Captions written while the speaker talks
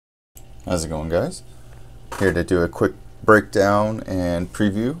How's it going, guys? Here to do a quick breakdown and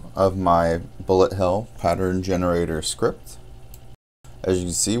preview of my bullet hell pattern generator script. As you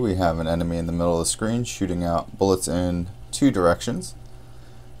can see, we have an enemy in the middle of the screen shooting out bullets in two directions.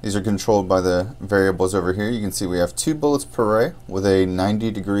 These are controlled by the variables over here. You can see we have 2 bullets per array with a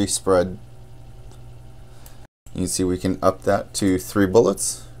 90-degree spread. You can see we can up that to 3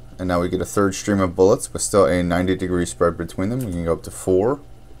 bullets, and now we get a third stream of bullets with still a 90-degree spread between them. We can go up to 4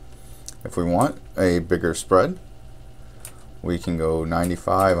 if we want a bigger spread. We can go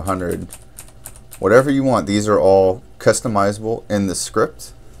 95, 100, whatever you want. These are all customizable in the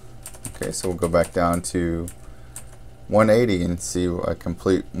script. Okay, so we'll go back down to 180 and see a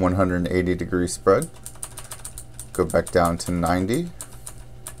complete 180-degree spread. Go back down to 90.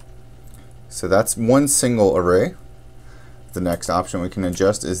 So that's one single array. The next option we can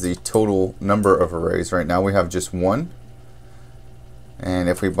adjust is the total number of arrays. Right now we have just 1. And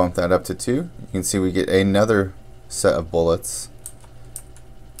if we bump that up to 2, you can see we get another set of bullets.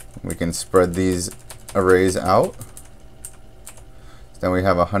 We can spread these arrays out. Then we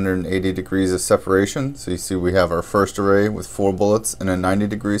have 180 degrees of separation. So you see we have our first array with 4 bullets and a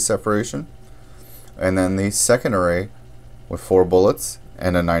 90-degree separation. And then the second array with 4 bullets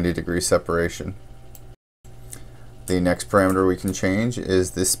and a 90-degree separation. The next parameter we can change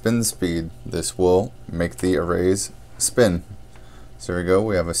is the spin speed. This will make the arrays spin. So there we go.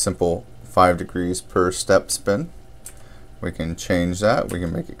 We have a simple 5 degrees per step spin. We can change that. We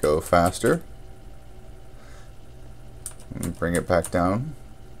can make it go faster. And bring it back down.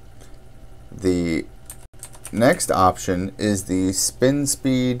 The next option is the spin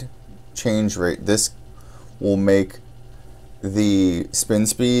speed change rate. This will make the spin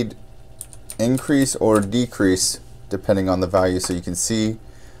speed increase or decrease depending on the value. So you can see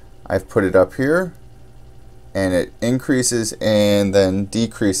I've put it up here and it increases and then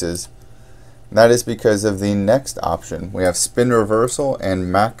decreases. That is because of the next option. We have spin reversal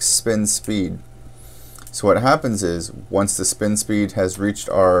and max spin speed. So what happens is once the spin speed has reached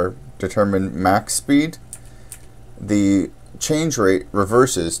our determined max speed, the change rate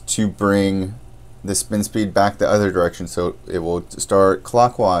reverses to bring the spin speed back the other direction. So it will start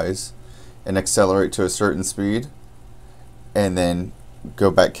clockwise and accelerate to a certain speed and then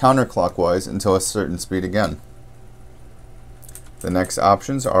go back counterclockwise until a certain speed again. The next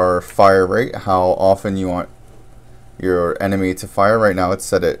options are fire rate, how often you want your enemy to fire. Right now it's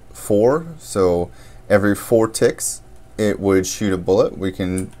set at 4, so every 4 ticks it would shoot a bullet. We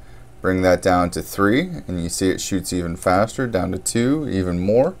can bring that down to 3 and you see it shoots even faster, down to 2, even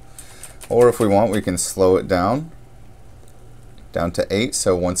more. Or if we want, we can slow it down to 8,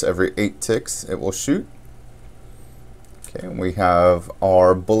 so once every 8 ticks it will shoot. Okay, and we have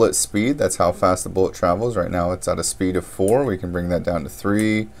our bullet speed. That's how fast the bullet travels. Right now it's at a speed of 4. We can bring that down to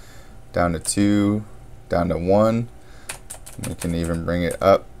 3, down to 2, down to 1. We can even bring it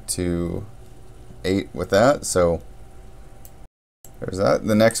up to 8 with that. So there's that.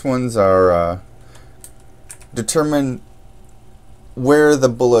 The next ones are determine where the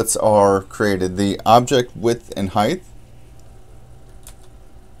bullets are created. The object width and height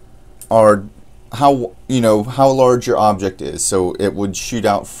are how large your object is. So it would shoot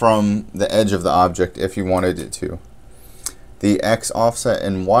out from the edge of the object if you wanted it to. The X offset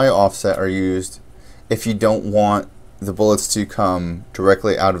and Y offset are used if you don't want the bullets to come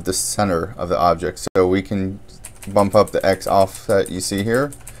directly out of the center of the object. So we can bump up the X offset you see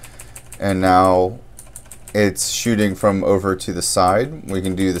here, and now it's shooting from over to the side. We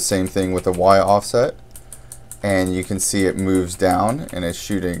can do the same thing with the Y offset, and you can see it moves down and it's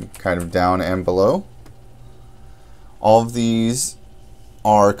shooting kind of down and below. All of these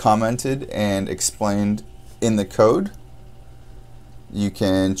are commented and explained in the code. You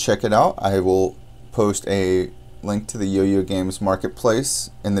can check it out. I will post a link to the Yo-Yo Games Marketplace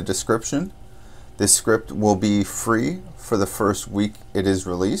in the description. This script will be free for the first week it is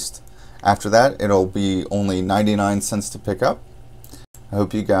released. After that, it'll be only 99 cents to pick up. I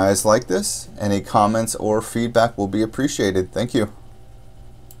hope you guys like this. Any comments or feedback will be appreciated. Thank you.